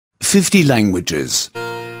50 languages.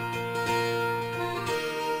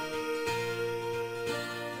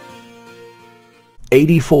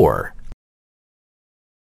 84.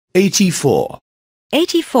 84.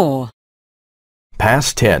 84.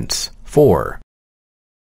 Past tense, 4.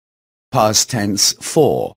 Past tense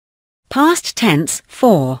 4. Past tense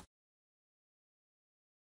 4.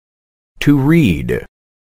 To read.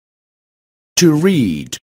 To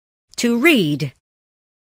read. To read.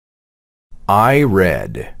 I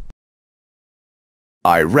read.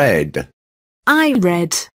 I read. I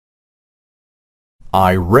read.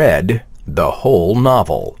 I read the whole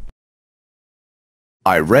novel.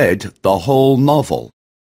 I read the whole novel.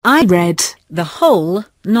 I read the whole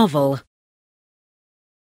novel.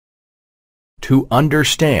 To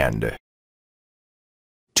understand.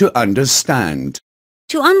 To understand.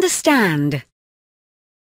 To understand.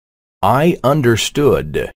 I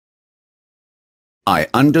understood. I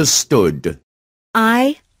understood.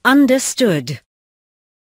 I understood.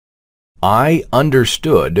 I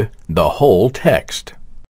understood the whole text.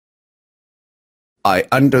 I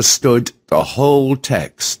understood the whole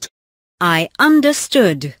text. I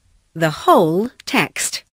understood the whole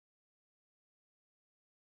text.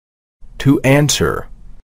 To answer.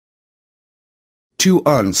 To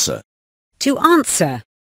answer. To answer.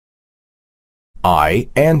 I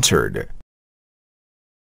answered.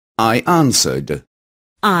 I answered.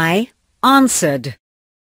 I answered.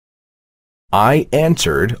 I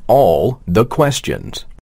answered all the questions.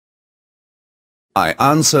 I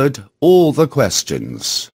answered all the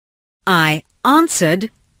questions. I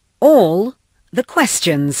answered all the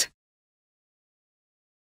questions.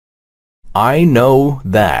 I know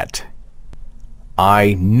that.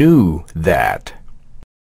 I knew that.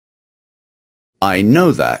 I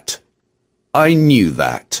know that. I knew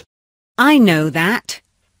that. I know that.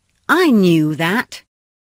 I knew that.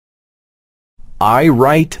 I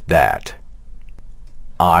write that.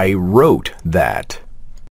 I wrote that.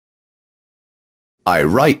 I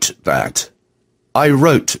write that. I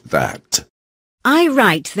wrote that. I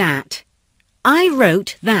write that. I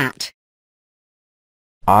wrote that.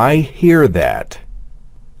 I hear that.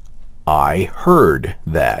 I heard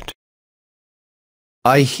that.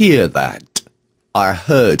 I hear that. I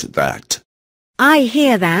heard that. I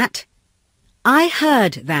hear that. I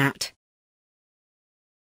heard that.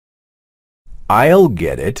 I'll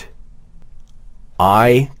get it.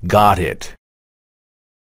 I got it.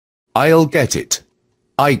 I'll get it.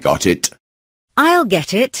 I got it. I'll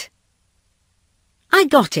get it. I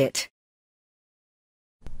got it.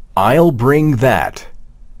 I'll bring that.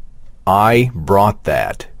 I brought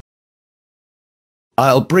that.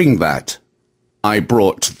 I'll bring that. I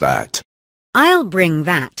brought that. I'll bring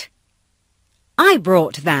that. I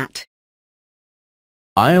brought that.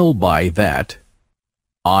 I'll buy that.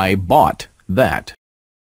 I bought that.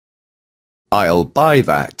 I'll buy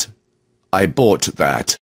that. I bought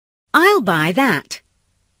that. I'll buy that.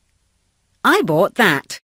 I bought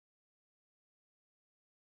that.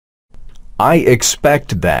 I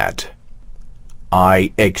expect that.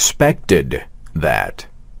 I expected that.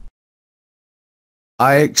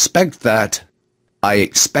 I expect that. I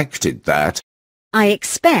expected that. I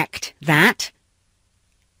expect that.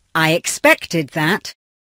 I expected that.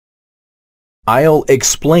 I'll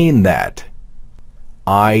explain that.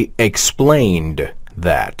 I explained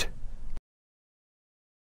that.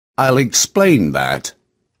 I'll explain that.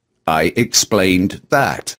 I explained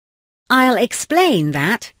that. I'll explain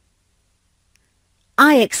that.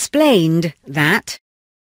 I explained that.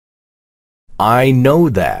 I know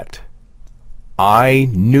that. I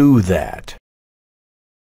knew that.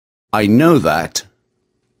 I know that.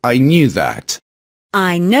 I knew that.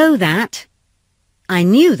 I know that. I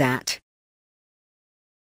knew that.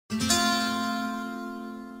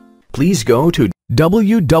 Please go to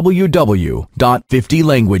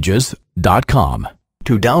www.50languages.com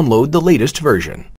to download the latest version.